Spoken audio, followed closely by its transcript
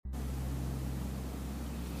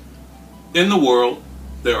In the world,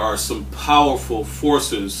 there are some powerful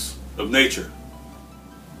forces of nature.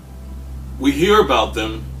 We hear about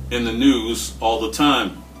them in the news all the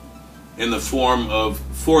time, in the form of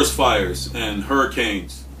forest fires and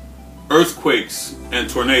hurricanes, earthquakes and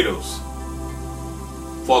tornadoes,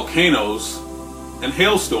 volcanoes and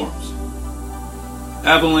hailstorms,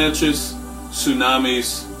 avalanches,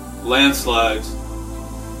 tsunamis, landslides,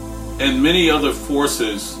 and many other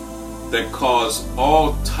forces that cause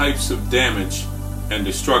all types of damage and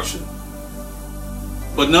destruction.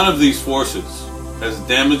 But none of these forces, as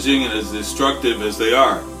damaging and as destructive as they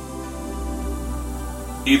are,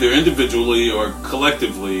 either individually or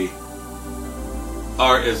collectively,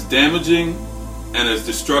 are as damaging and as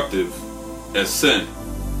destructive as sin.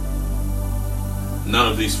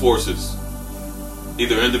 None of these forces,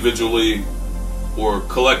 either individually or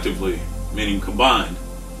collectively, meaning combined,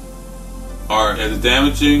 are as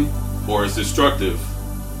damaging or as destructive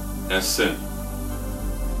as sin.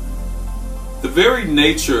 The very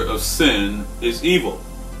nature of sin is evil,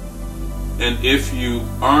 and if you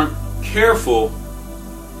aren't careful,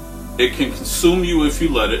 it can consume you if you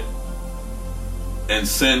let it, and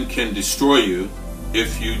sin can destroy you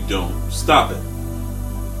if you don't stop it.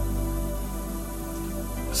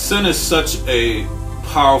 Sin is such a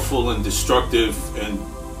powerful and destructive and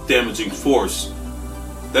damaging force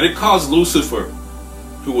that it caused Lucifer,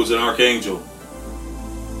 who was an archangel,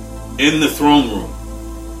 in the throne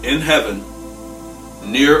room, in heaven,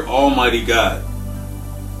 near Almighty God.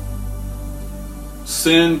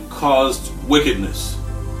 Sin caused wickedness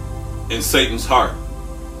in Satan's heart,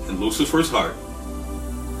 in Lucifer's heart,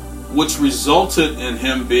 which resulted in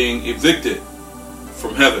him being evicted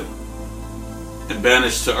from heaven and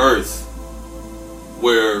banished to earth,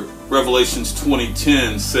 where Revelations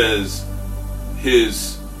 20:10 says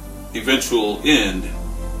his eventual end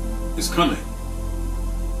is coming.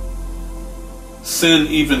 Sin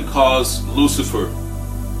even caused Lucifer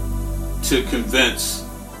to convince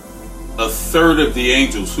a third of the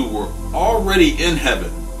angels who were already in heaven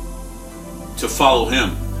to follow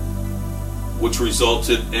him, which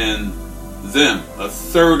resulted in them, a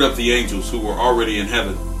third of the angels who were already in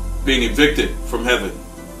heaven, being evicted from heaven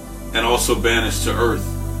and also banished to earth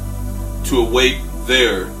to await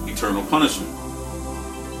their eternal punishment.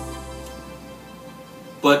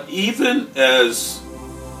 But even as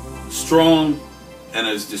strong and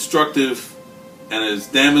as destructive and as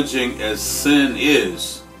damaging as sin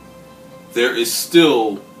is, there is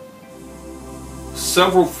still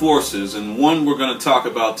several forces, and one we're going to talk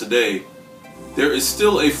about today. There is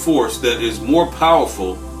still a force that is more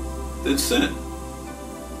powerful than sin,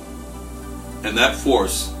 and that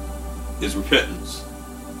force is repentance.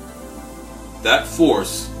 That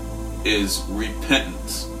force is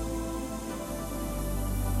repentance.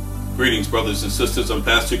 Greetings, brothers and sisters. I'm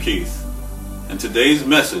Pastor Keith, and today's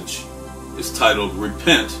message is titled,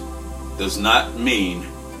 Repent Does Not Mean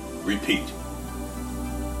Repeat.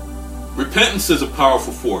 Repentance is a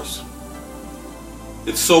powerful force.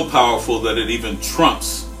 It's so powerful that it even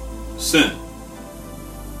trumps sin.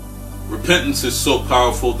 Repentance is so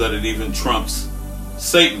powerful that it even trumps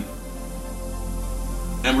Satan.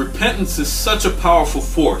 And repentance is such a powerful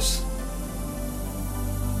force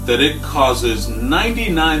that it causes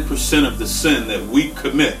 99% of the sin that we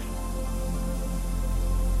commit,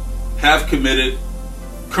 have committed,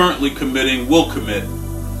 currently committing, will commit,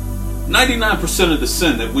 99% of the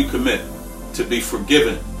sin that we commit to be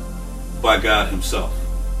forgiven by God Himself.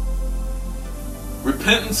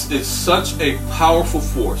 Repentance is such a powerful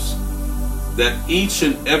force that each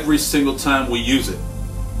and every single time we use it,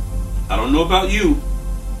 I don't know about you,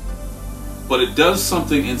 but it does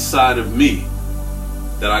something inside of me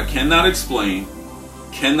that I cannot explain,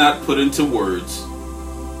 cannot put into words,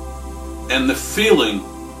 and the feeling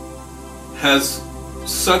has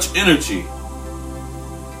such energy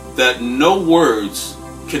that no words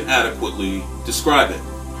can adequately describe it.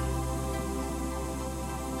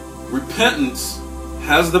 Repentance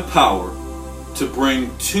has the power to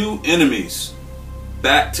bring two enemies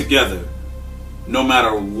back together, no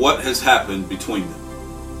matter what has happened between them.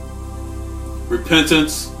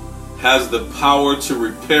 Repentance has the power to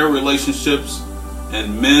repair relationships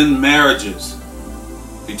and mend marriages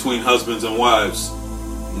between husbands and wives,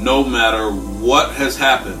 no matter what has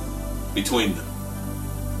happened between them.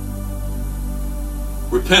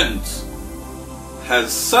 Repentance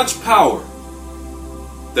has such power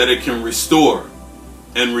that it can restore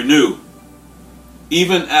and renew,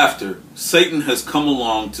 even after Satan has come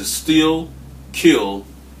along to steal, kill,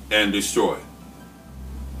 and destroy.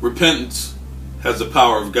 Repentance has the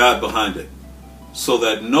power of God behind it, so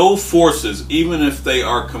that no forces, even if they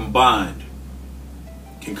are combined,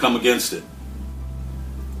 can come against it.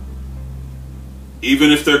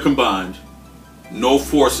 Even if they're combined, no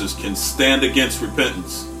forces can stand against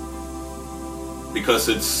repentance because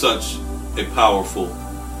it's such a powerful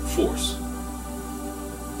force.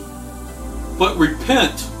 But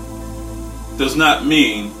repent does not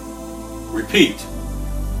mean repeat.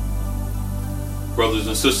 Brothers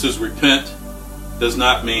and sisters, repent does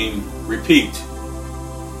not mean repeat.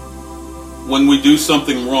 When we do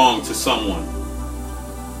something wrong to someone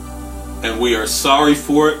and we are sorry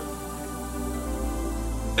for it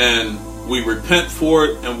and we repent for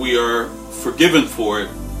it and we are forgiven for it,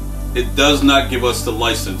 it does not give us the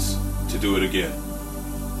license to do it again.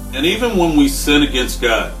 And even when we sin against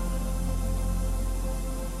God,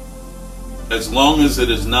 as long as it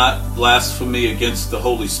is not blasphemy against the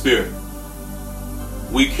Holy Spirit,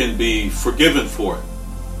 we can be forgiven for it.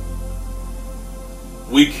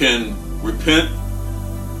 We can repent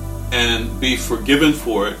and be forgiven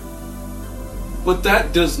for it, but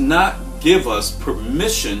that does not give us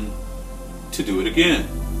permission to do it again.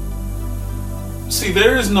 See,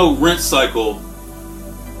 there is no rinse cycle,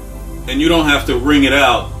 and you don't have to wring it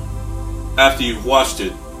out after you've washed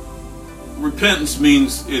it. Repentance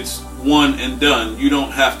means it's one and done. You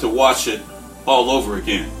don't have to wash it all over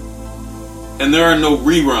again. And there are no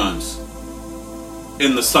reruns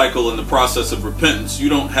in the cycle, in the process of repentance. You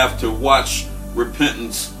don't have to watch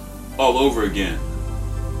repentance all over again.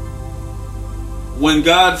 When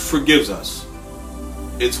God forgives us,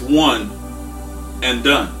 it's one and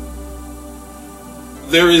done.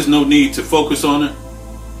 There is no need to focus on it.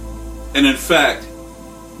 And in fact,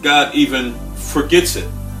 God even forgets it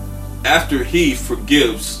after He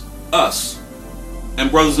forgives us.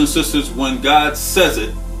 And brothers and sisters, when God says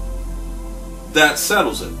it, that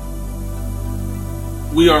settles it.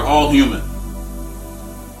 We are all human.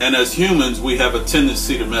 And as humans, we have a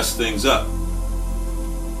tendency to mess things up.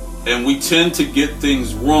 And we tend to get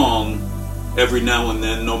things wrong every now and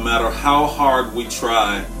then, no matter how hard we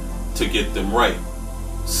try to get them right.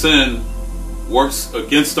 Sin works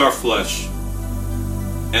against our flesh,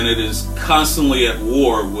 and it is constantly at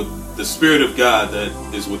war with the Spirit of God that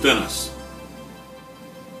is within us.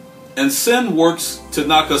 And sin works to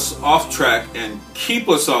knock us off track and keep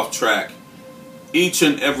us off track each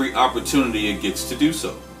and every opportunity it gets to do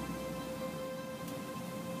so.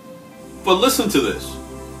 But listen to this.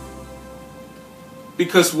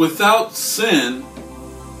 Because without sin,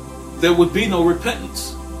 there would be no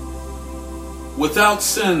repentance. Without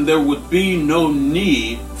sin, there would be no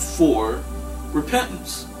need for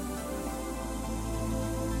repentance.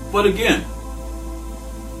 But again,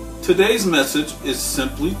 today's message is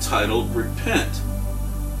simply titled Repent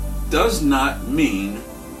does not mean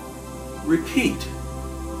repeat.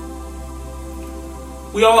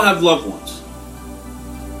 We all have loved ones.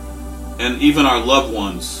 And even our loved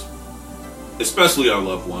ones, especially our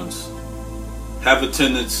loved ones, have a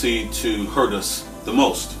tendency to hurt us the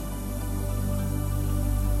most.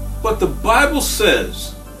 But the Bible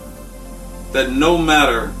says that no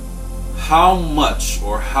matter how much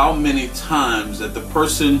or how many times that the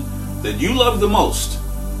person that you love the most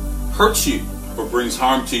hurts you or brings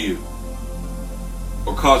harm to you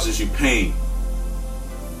or causes you pain,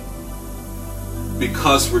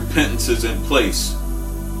 because repentance is in place,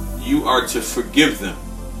 you are to forgive them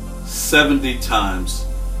 70 times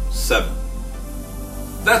 7.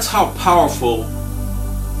 That's how powerful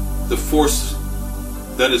the force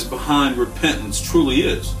that is behind repentance truly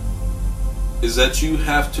is that you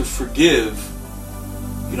have to forgive.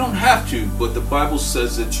 You don't have to, but the Bible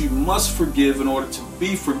says that you must forgive in order to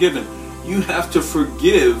be forgiven. You have to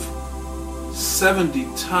forgive 70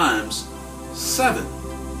 times 7.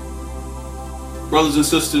 Brothers and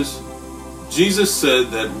sisters, Jesus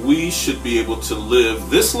said that we should be able to live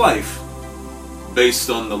this life based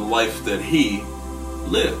on the life that He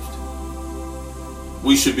lived.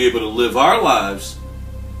 We should be able to live our lives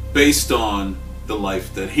based on the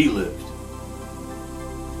life that He lived.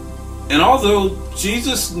 And although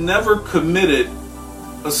Jesus never committed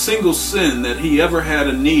a single sin that He ever had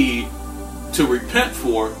a need to repent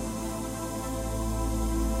for,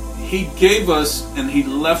 He gave us and He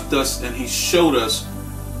left us and He showed us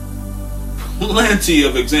plenty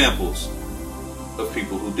of examples of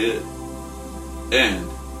people who did and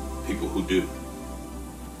people who do.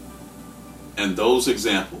 And those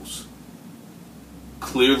examples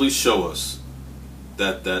clearly show us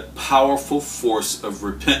that that powerful force of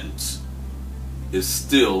repentance is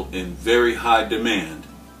still in very high demand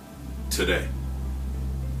today.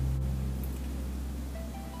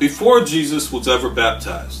 Before Jesus was ever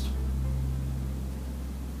baptized,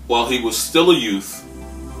 while He was still a youth,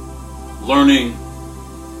 learning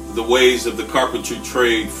the ways of the carpentry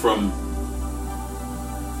trade from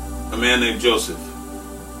a man named Joseph.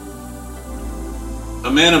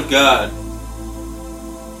 A man of God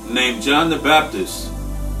named John the Baptist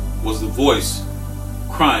was the voice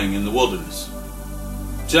crying in the wilderness.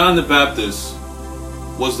 John the Baptist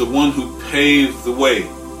was the one who paved the way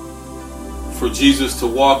for Jesus to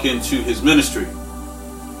walk into his ministry.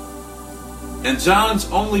 And John's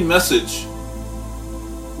only message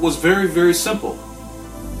was very, very simple.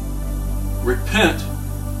 Repent,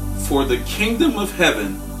 for the kingdom of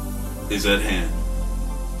heaven is at hand.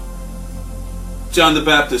 John the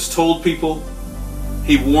Baptist told people,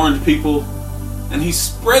 he warned people, and he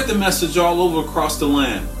spread the message all over across the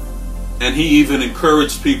land. And he even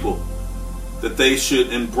encouraged people that they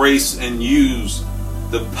should embrace and use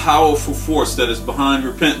the powerful force that is behind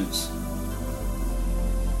repentance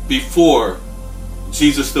before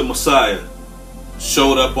Jesus the Messiah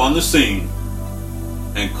showed up on the scene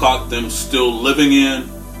and caught them still living in,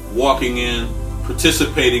 walking in,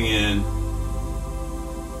 participating in,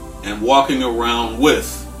 and walking around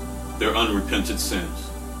with their unrepented sins.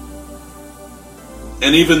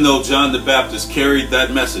 And even though John the Baptist carried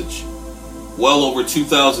that message well over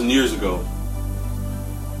 2,000 years ago,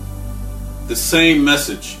 the same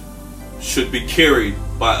message should be carried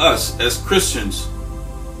by us as Christians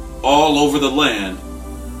all over the land.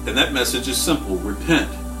 And that message is simple: repent,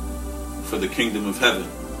 for the kingdom of heaven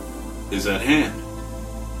is at hand.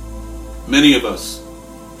 Many of us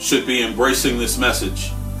should be embracing this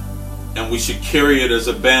message, and we should carry it as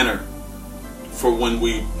a banner for when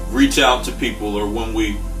we reach out to people, or when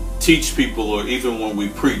we teach people, or even when we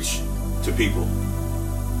preach to people.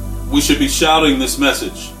 We should be shouting this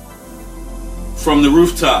message from the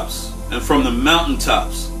rooftops and from the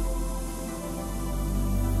mountaintops,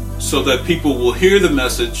 so that people will hear the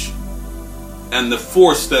message and the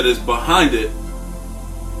force that is behind it,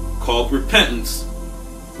 called repentance,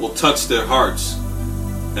 will touch their hearts,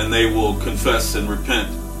 and they will confess and repent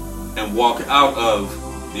and walk out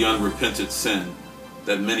of the unrepented sin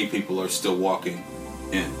that many people are still walking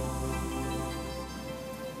in.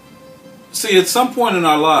 See, at some point in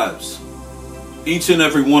our lives, each and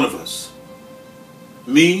every one of us,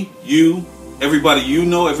 me, you, everybody you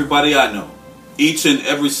know, everybody I know, each and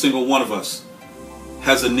every single one of us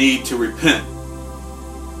has a need to repent.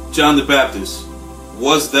 John the Baptist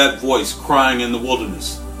was that voice crying in the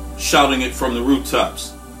wilderness, shouting it from the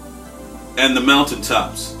rooftops and the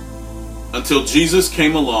mountaintops, until Jesus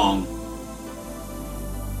came along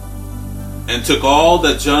and took all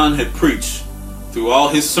that John had preached through all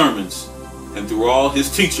his sermons and through all his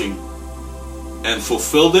teaching and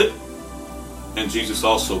fulfilled it, and Jesus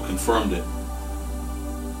also confirmed it.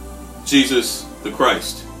 Jesus the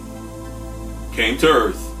Christ came to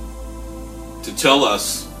earth to tell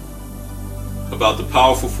us about the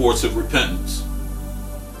powerful force of repentance.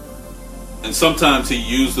 And sometimes he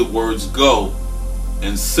used the words "go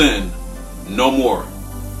and sin no more,"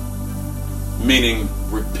 meaning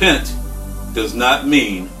repent does not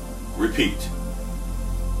mean repeat.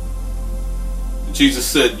 Jesus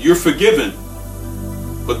said, "You're forgiven,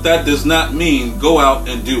 but that does not mean go out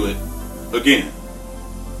and do it again."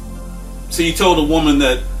 See, he told a woman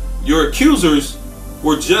that your accusers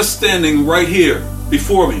were just standing right here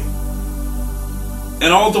before me.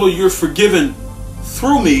 And although you're forgiven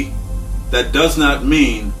through me, that does not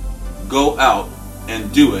mean go out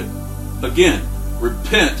and do it again.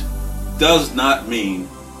 Repent does not mean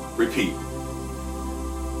repeat.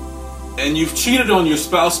 And you've cheated on your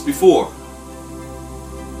spouse before,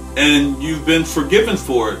 and you've been forgiven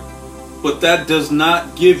for it, but that does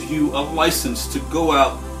not give you a license to go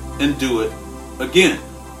out and do it again.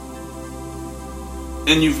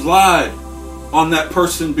 And you've lied on that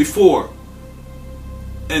person before,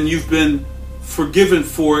 and you've been forgiven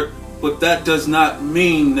for it, but that does not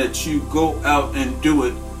mean that you go out and do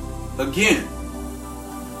it again.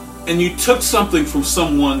 And you took something from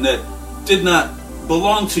someone that did not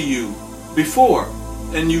belong to you before,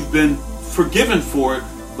 and you've been forgiven for it,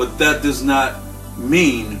 but that does not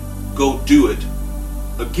mean go do it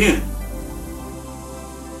again.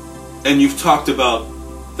 And you've talked about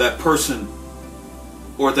that person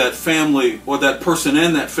or that family or that person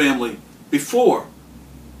and that family before,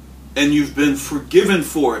 and you've been forgiven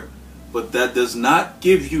for it, but that does not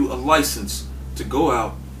give you a license to go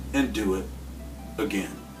out and do it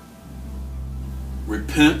again.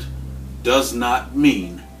 Repent does not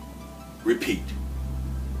mean repeat.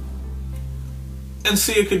 And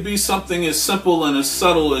see, it could be something as simple and as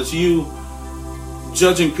subtle as you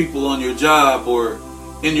judging people on your job or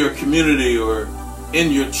in your community or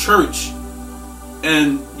in your church,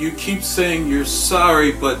 and you keep saying you're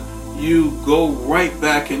sorry, but you go right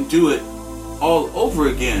back and do it all over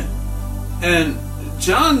again. And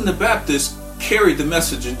John the Baptist carried the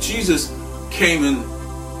message, and Jesus came and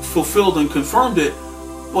fulfilled and confirmed it.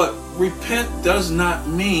 But repent does not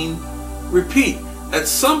mean repeat. At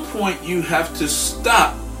some point you have to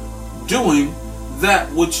stop doing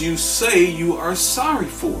that which you say you are sorry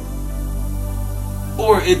for,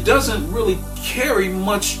 or it doesn't really carry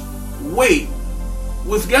much weight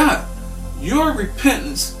with God. Your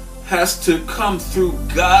repentance has to come through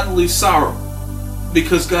godly sorrow,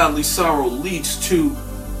 because godly sorrow leads to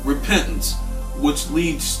repentance, which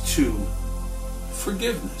leads to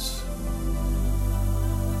forgiveness.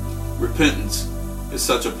 Repentance is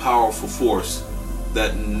such a powerful force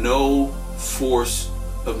that no force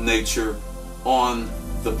of nature on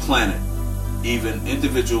the planet, even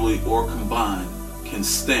individually or combined, can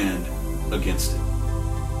stand against it.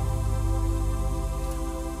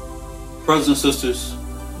 Brothers and sisters,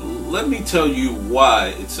 let me tell you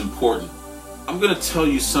why it's important. I'm going to tell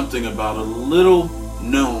you something about a little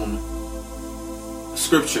known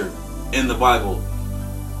scripture in the Bible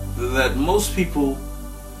that most people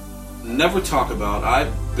never talk about.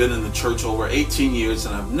 I've been in the church over 18 years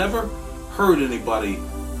and I've never heard anybody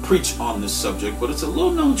preach on this subject, but it's a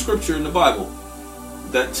little known scripture in the Bible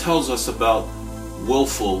that tells us about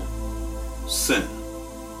willful sin.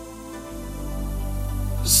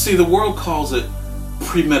 See, the world calls it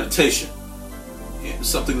premeditation.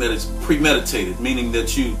 Something that is premeditated, meaning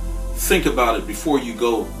that you think about it before you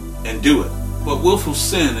go and do it. But willful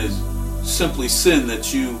sin is simply sin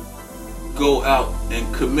that you go out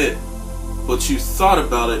and commit, but you thought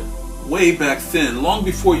about it way back then, long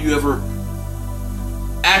before you ever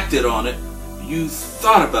acted on it. You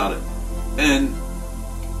thought about it. And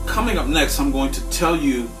coming up next, I'm going to tell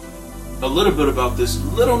you a little bit about this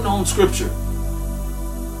little known scripture.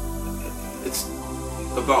 It's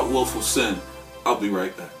about willful sin. I'll be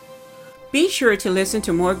right back. Be sure to listen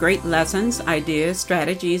to more great lessons, ideas,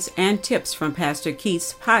 strategies, and tips from Pastor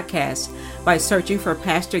Keith's podcast by searching for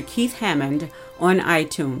Pastor Keith Hammond on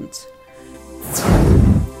iTunes.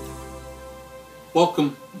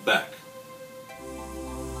 Welcome back.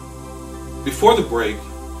 Before the break,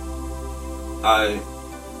 I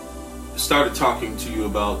started talking to you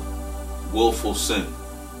about willful sin.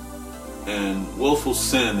 And willful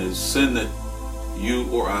sin is sin that you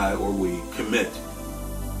or I or we commit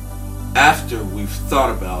after we've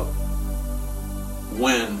thought about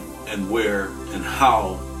when and where and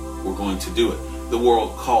how we're going to do it. The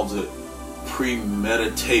world calls it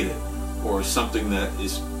premeditated, or something that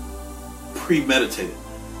is premeditated.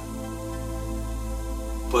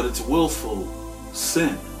 But it's willful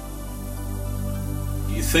sin.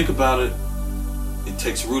 You think about it, it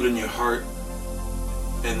takes root in your heart,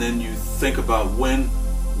 and then you think about when,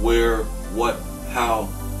 where, what, how,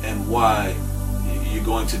 and why you're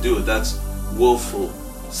going to do it. That's willful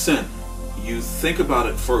sin. You think about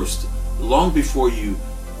it first, long before you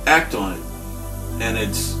act on it, and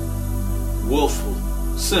it's willful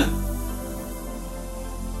sin.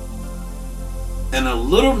 And a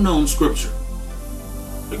little known scripture,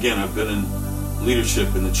 again, I've been in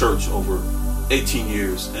leadership in the church over 18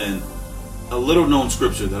 years, and a little known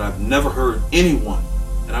scripture that I've never heard anyone,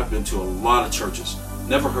 and I've been to a lot of churches,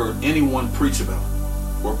 never heard anyone preach about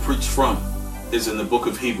or preach from, is in the book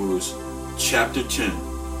of Hebrews, chapter 10,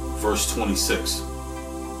 verse 26.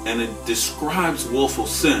 And it describes willful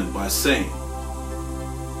sin by saying,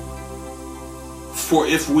 "For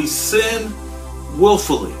if we sin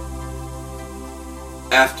willfully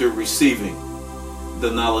after receiving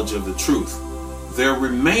the knowledge of the truth, there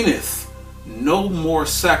remaineth no more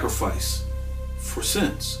sacrifice for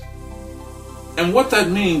sins." And what that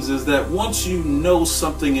means is that once you know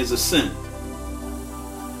something is a sin,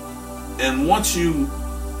 and once you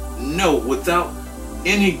know without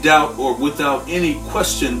any doubt or without any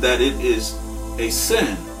question that it is a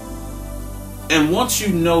sin, and once you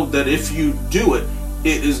know that if you do it,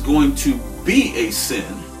 it is going to be a sin,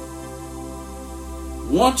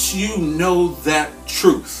 once you know that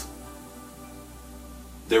truth,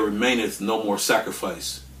 there remaineth no more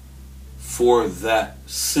sacrifice for that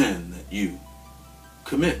sin that you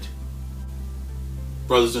commit.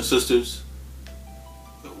 Brothers and sisters,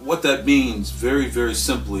 what that means very, very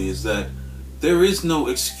simply is that there is no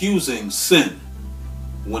excusing sin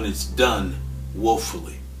when it's done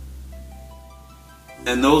willfully.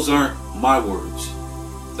 And those aren't my words.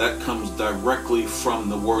 That comes directly from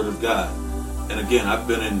the Word of God. And again, I've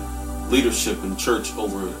been in leadership in church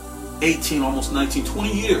over 18, almost 19,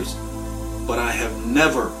 20 years. But I have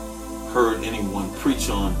never heard anyone preach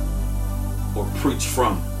on or preach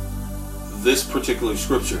from this particular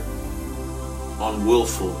scripture on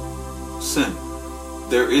willful sin.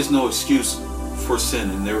 There is no excuse for sin,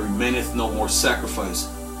 and there remaineth no more sacrifice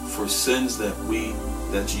for sins that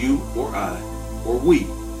you or I or we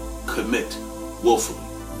commit willfully.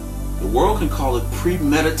 The world can call it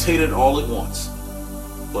premeditated all at once,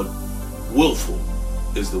 but willful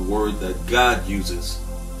is the word that God uses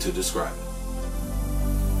to describe it.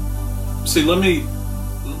 See, let me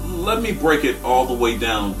break it all the way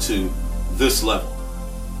down to this level.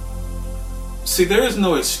 See, there is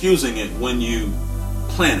no excusing it when you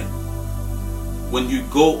plan it. When you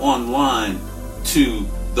go online to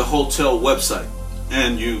the hotel website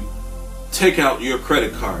and you take out your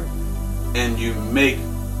credit card and you make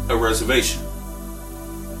a reservation.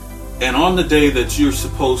 And on the day that you're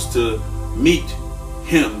supposed to meet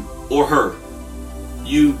him or her,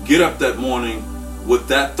 you get up that morning with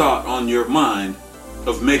that thought on your mind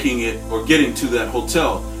of making it or getting to that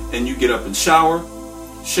hotel, and you get up and shower,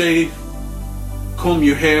 shave, comb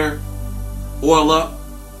your hair, oil up,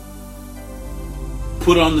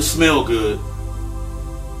 put on the smell good,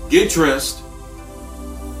 get dressed,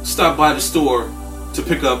 stop by the store to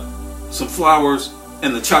pick up some flowers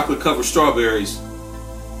and the chocolate covered strawberries,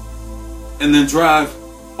 and then drive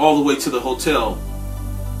all the way to the hotel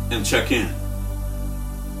and check in.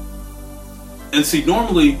 And see,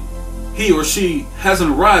 normally he or she hasn't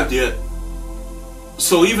arrived yet,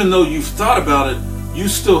 so even though you've thought about it, you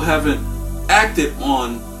still haven't acted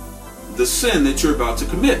on the sin that you're about to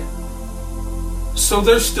commit. So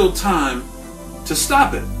there's still time to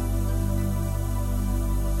stop it.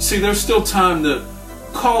 See, there's still time to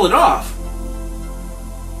call it off.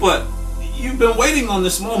 But you've been waiting on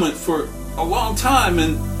this moment for a long time,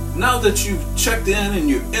 and now that you've checked in and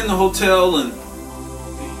you're in the hotel and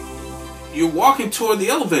you're walking toward the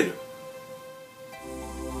elevator,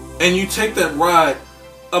 and you take that ride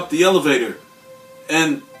up the elevator,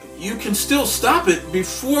 and you can still stop it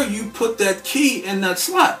before you put that key in that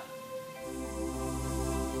slot.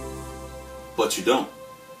 But you don't.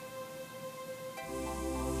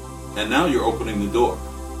 And now you're opening the door,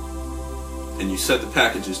 and you set the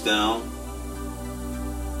packages down,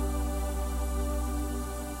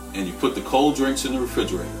 and you put the cold drinks in the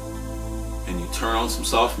refrigerator, and you turn on some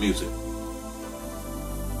soft music,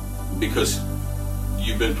 because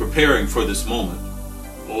you've been preparing for this moment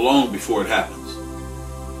long before it happens.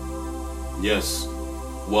 Yes,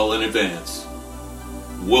 well in advance,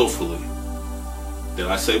 willfully. Did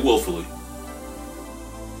I say willfully?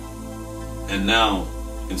 And now,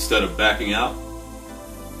 instead of backing out,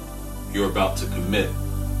 you're about to commit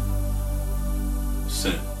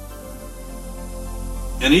sin.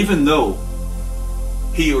 And even though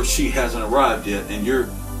he or she hasn't arrived yet, and you're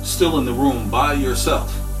still in the room by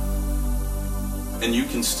yourself, and you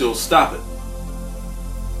can still stop it,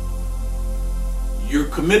 you're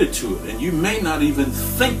committed to it, and you may not even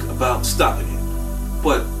think about stopping it.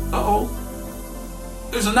 But,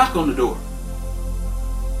 there's a knock on the door.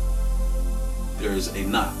 There is a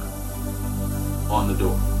knock on the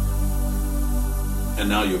door. And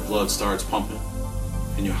now your blood starts pumping,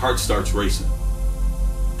 and your heart starts racing.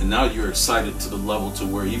 And now you're excited to the level to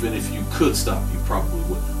where even if you could stop, you probably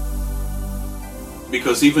wouldn't.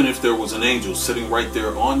 Because even if there was an angel sitting right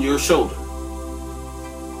there on your shoulder,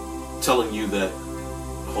 telling you that,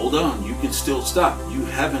 hold on, you can still stop. You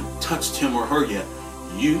haven't touched him or her yet.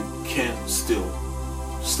 You can still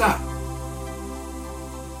stop.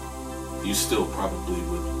 You still probably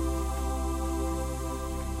would.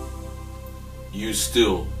 You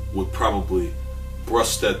still would probably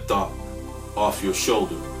brush that thought off your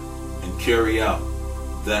shoulder and carry out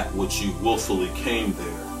that which you willfully came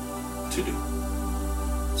there to do.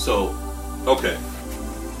 So, okay.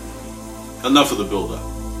 Enough of the build-up.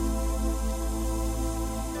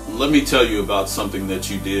 Let me tell you about something that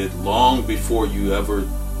you did long before you ever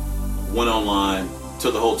went online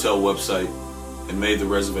to the hotel website and made the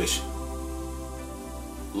reservation.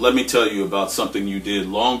 Let me tell you about something you did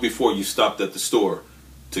long before you stopped at the store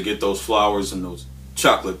to get those flowers and those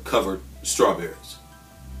chocolate-covered strawberries.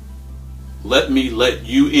 Let me let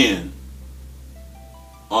you in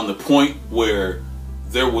on the point where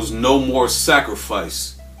there was no more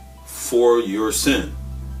sacrifice for your sin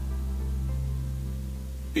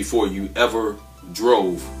before you ever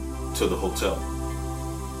drove to the hotel.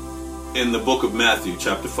 In the book of Matthew,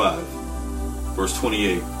 chapter 5, verse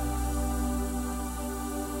 28,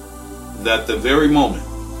 that the very moment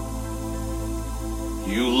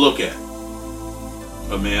you look at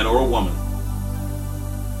a man or a woman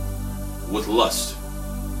with lust,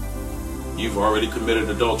 you've already committed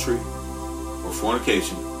adultery or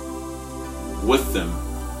fornication with them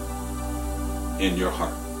in your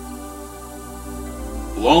heart.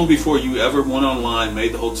 Long before you ever went online,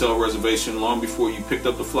 made the hotel reservation, long before you picked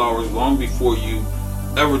up the flowers, long before you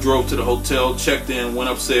ever drove to the hotel, checked in, went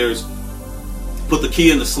upstairs, put the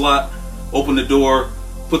key in the slot, opened the door,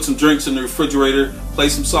 put some drinks in the refrigerator, play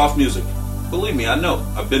some soft music. Believe me, I know.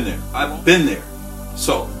 I've been there. I've been there.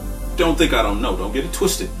 So, don't think I don't know. Don't get it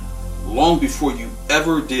twisted. Long before you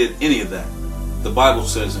ever did any of that, the Bible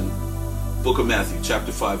says in the book of Matthew,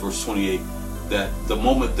 chapter 5, verse 28, that the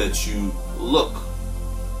moment that you look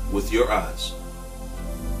with your eyes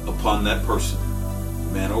upon that person,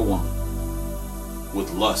 man or woman,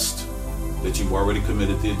 with lust, that you've already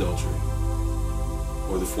committed the adultery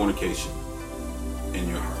or the fornication in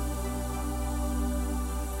your heart.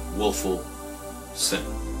 Willful sin.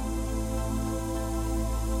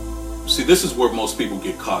 See, this is where most people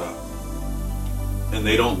get caught up, and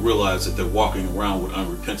they don't realize that they're walking around with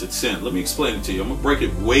unrepented sin. Let me explain it to you. I'm going to break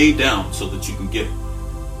it way down so that you can get it.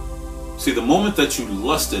 See, the moment that you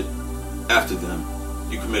lusted after them,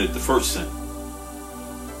 you committed the first sin.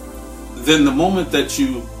 Then the moment that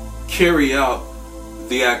you carry out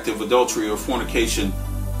the act of adultery or fornication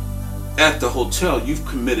at the hotel, you've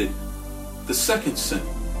committed the second sin.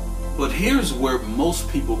 But here's where most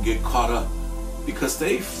people get caught up, because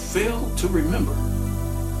they fail to remember,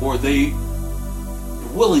 or they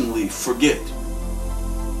willingly forget.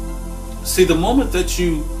 See, the moment that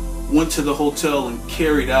you went to the hotel and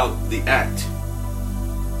carried out the act,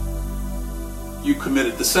 you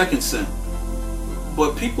committed the second sin.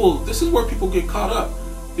 But people, this is where people get caught up,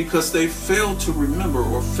 because they fail to remember,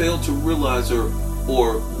 or fail to realize, or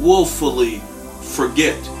willfully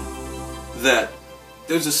forget that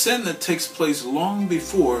there's a sin that takes place long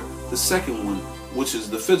before the second one, which is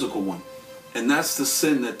the physical one. And that's the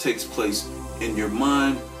sin that takes place in your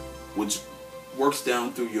mind, which works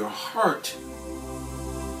down through your heart.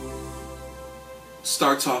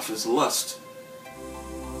 Starts off as lust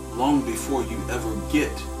long before you ever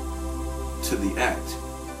get to the act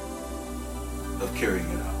of carrying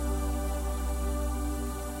it out.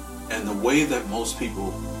 And the way that most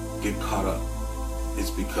people get caught up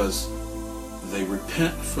is because they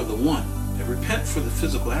repent for the one. They repent for the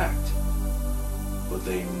physical act, but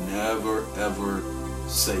they never ever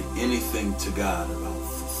say anything to God about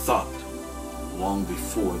the thought long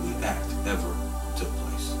before the act ever took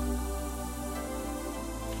place.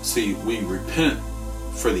 See, we repent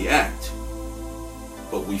for the act,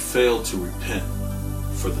 but we fail to repent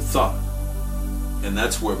for the thought. And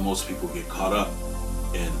that's where most people get caught up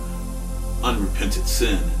in unrepented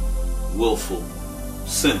sin, willful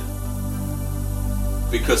sin.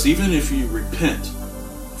 Because even if you repent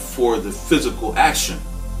for the physical action,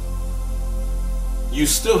 you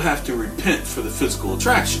still have to repent for the physical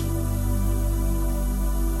attraction.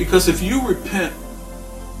 Because if you repent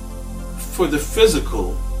for the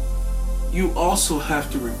physical, you also have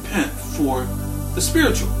to repent for the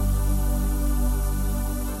spiritual.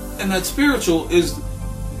 And that spiritual is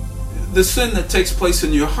the sin that takes place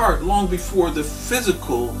in your heart long before the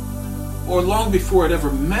physical, or long before it ever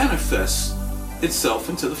manifests itself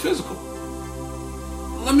into the physical.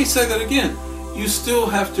 Let me say that again. You still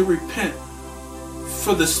have to repent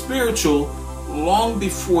for the spiritual long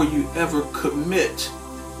before you ever commit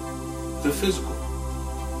the physical.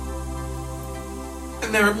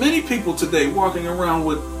 And there are many people today walking around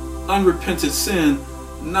with unrepented sin,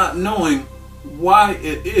 not knowing why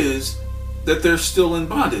it is that they're still in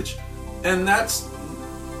bondage. And that's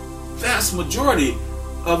vast majority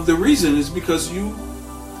of the reason is because you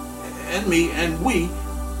and me and we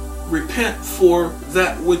repent for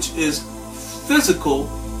that which is physical,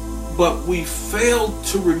 but we fail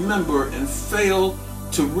to remember and fail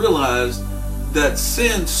to realize that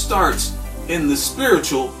sin starts in the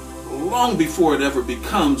spiritual long before it ever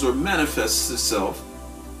becomes or manifests itself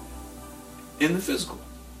in the physical.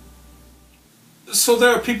 So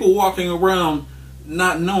there are people walking around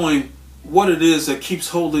not knowing what it is that keeps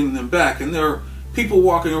holding them back, and there are people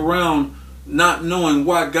walking around not knowing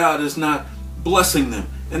why God is not blessing them,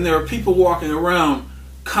 and there are people walking around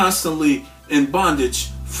constantly in bondage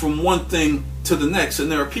from one thing to the next,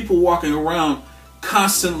 and there are people walking around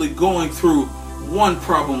constantly going through one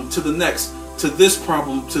problem to the next, to this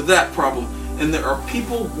problem, to that problem, and there are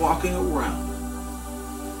people walking around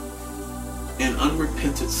in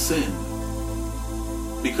unrepented sin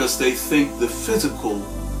because they think the physical,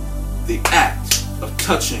 the act of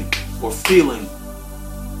touching or feeling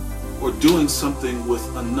or doing something with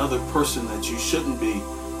another person that you shouldn't be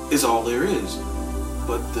is all there is.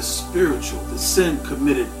 But the spiritual, the sin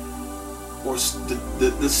committed, or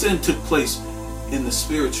the sin took place in the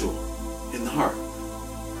spiritual, in the heart,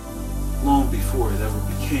 long before it ever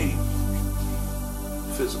became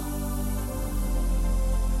physical.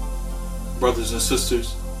 Brothers and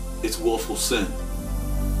sisters, it's willful sin.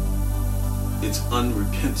 It's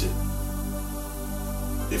unrepented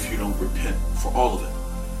if you don't repent for all of it.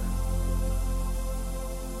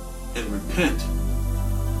 And repent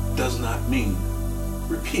does not mean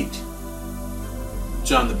repeat.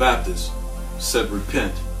 John the Baptist said,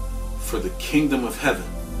 repent, for the kingdom of heaven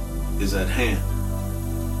is at hand.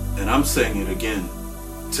 And I'm saying it again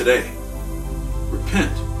today.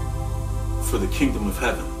 Repent, for the kingdom of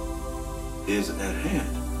heaven is at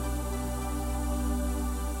hand.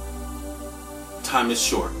 Time is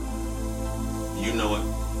short. You know it.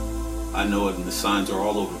 I know it, and the signs are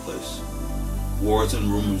all over the place. Wars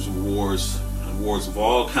and rumors of wars, and wars of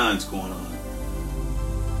all kinds going on.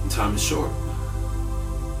 And time is short.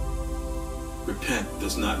 Repent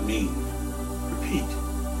does not mean repeat.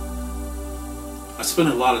 I spend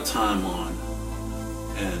a lot of time on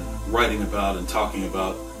and writing about and talking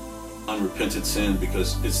about unrepented sin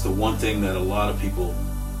because it's the one thing that a lot of people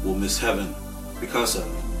will miss heaven because of,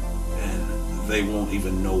 and they won't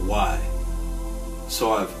even know why.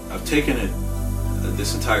 So I've taken it,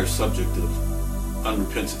 this entire subject of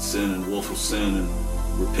unrepented sin and willful sin and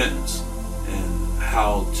repentance, and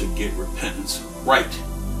how to get repentance right.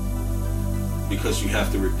 Because you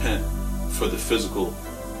have to repent for the physical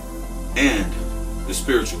and the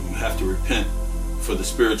spiritual. You have to repent for the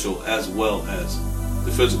spiritual as well as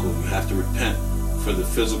the physical. You have to repent for the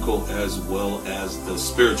physical as well as the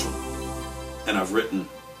spiritual. And I've written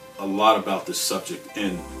a lot about this subject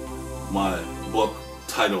in my book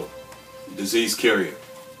titled Disease Carrier.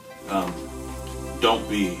 Don't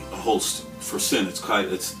be a host for sin. It's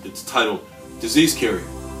titled Disease Carrier.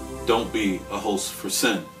 Don't be a host for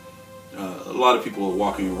sin. A lot of people are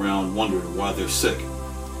walking around wondering why they're sick,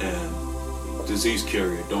 and Disease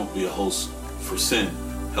Carrier, Don't Be a Host for Sin,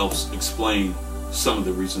 helps explain some of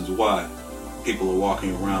the reasons why people are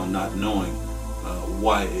walking around not knowing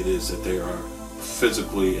why it is that they are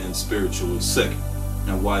physically and spiritually sick,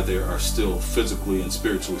 and why they are still physically and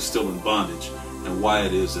spiritually still in bondage, and why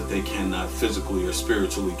it is that they cannot physically or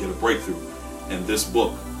spiritually get a breakthrough. And this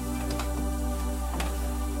book,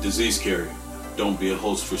 Disease Carrier, Don't Be a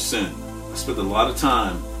Host for Sin, I spent a lot of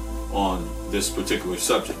time on this particular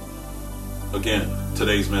subject. Again,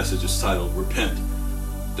 today's message is titled, Repent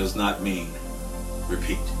Does Not Mean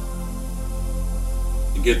Repeat.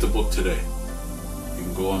 You get the book today. You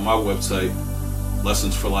can go on my website,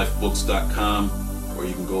 lessonsforlifebooks.com, or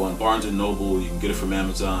you can go on Barnes & Noble. You can get it from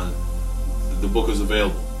Amazon. The book is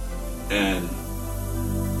available. And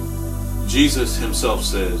Jesus himself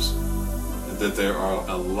says that there are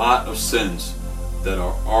a lot of sins that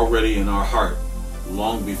are already in our heart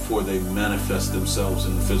long before they manifest themselves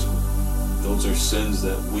in the physical. Those are sins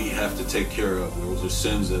that we have to take care of. Those are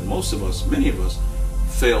sins that most of us, many of us,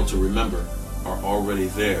 fail to remember are already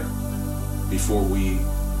there before we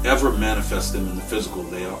ever manifest them in the physical.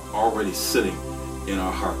 They are already sitting in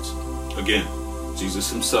our hearts. Again,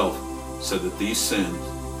 Jesus himself said that these sins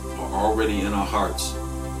are already in our hearts.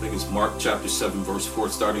 I think it's Mark chapter 7, verse 4,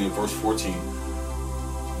 starting at verse 14.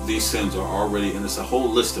 These sins are already, and it's a whole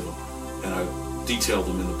list of them, and I've detailed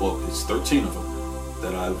them in the book. It's 13 of them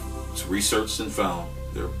that I've researched and found.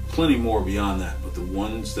 There are plenty more beyond that, but the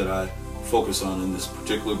ones that I focus on in this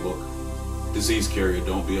particular book, Disease Carrier,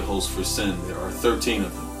 Don't Be a Host for Sin, there are 13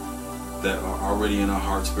 of them that are already in our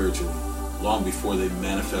heart spiritually, long before they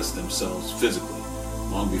manifest themselves physically,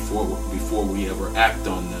 long before we ever act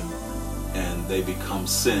on them and they become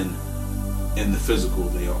sin in the physical.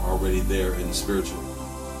 They are already there in the spiritual.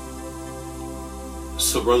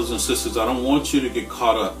 So brothers and sisters, I don't want you to get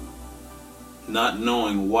caught up not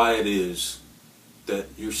knowing why it is that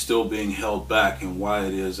you're still being held back, and why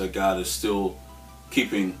it is that God is still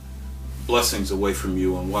keeping blessings away from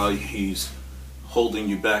you, and why he's holding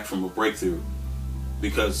you back from a breakthrough.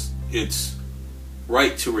 Because it's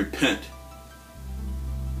right to repent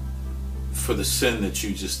for the sin that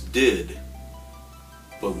you just did,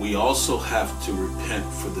 but we also have to repent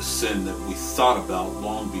for the sin that we thought about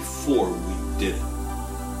long before we did it.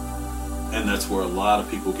 And that's where a lot of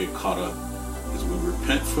people get caught up, is we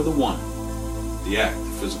repent for the one, the act,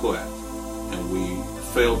 the physical act, and we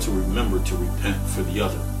fail to remember to repent for the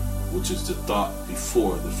other, which is the thought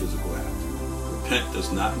before the physical act. Repent does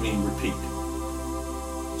not mean repeat.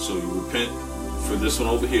 So you repent for this one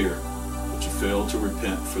over here, but you fail to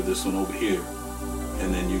repent for this one over here,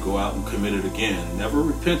 and then you go out and commit it again, never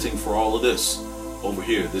repenting for all of this over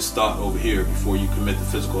here, this thought over here, before you commit the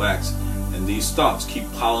physical acts. And these thoughts keep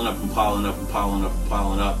piling up and piling up and piling up and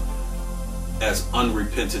piling up as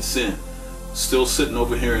unrepented sin, still sitting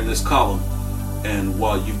over here in this column. And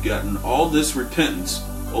while you've gotten all this repentance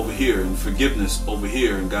over here and forgiveness over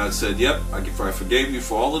here. And God said, yep, I forgave you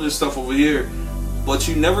for all of this stuff over here. But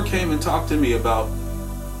you never came and talked to me about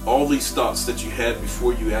all these thoughts that you had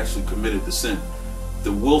before you actually committed the sin.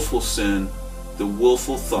 The willful sin, the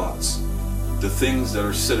willful thoughts, the things that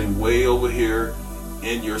are sitting way over here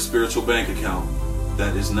in your spiritual bank account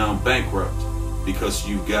that is now bankrupt because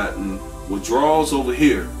you've gotten withdrawals over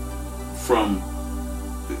here from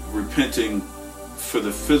repenting for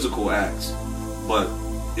the physical acts, but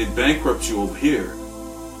it bankrupts you over here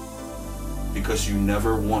because you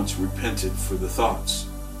never once repented for the thoughts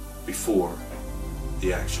before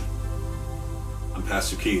the action. I'm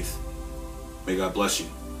Pastor Keith. May God bless you,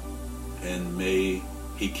 and may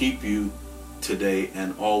He keep you today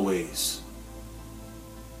and always.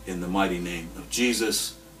 In the mighty name of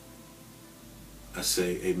Jesus, I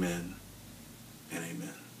say amen and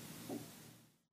amen.